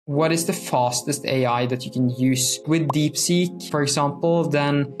what is the fastest AI that you can use? With DeepSeek, for example,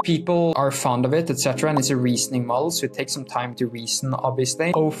 then people are fond of it, etc. And it's a reasoning model, so it takes some time to reason,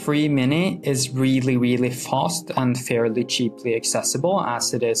 obviously. O3 Mini is really, really fast and fairly cheaply accessible,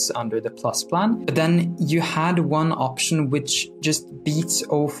 as it is under the Plus plan. But then you had one option which just beats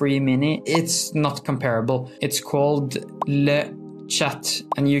O3 Mini. It's not comparable. It's called Le Chat,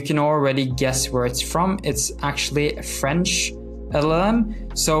 and you can already guess where it's from. It's actually French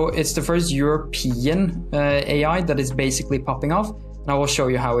LLM. So it's the first European AI that is basically popping off. And I will show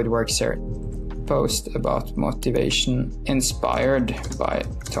you how it works here. Post about motivation inspired by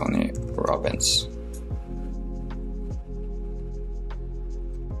Tony Robbins.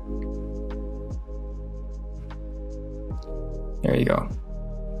 There you go.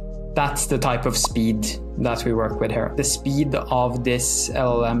 That's the type of speed that we work with here. The speed of this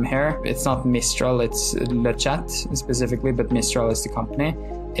LLM here, it's not Mistral, it's Le Chat specifically, but Mistral is the company,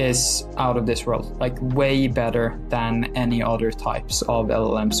 is out of this world. Like way better than any other types of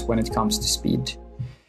LLMs when it comes to speed.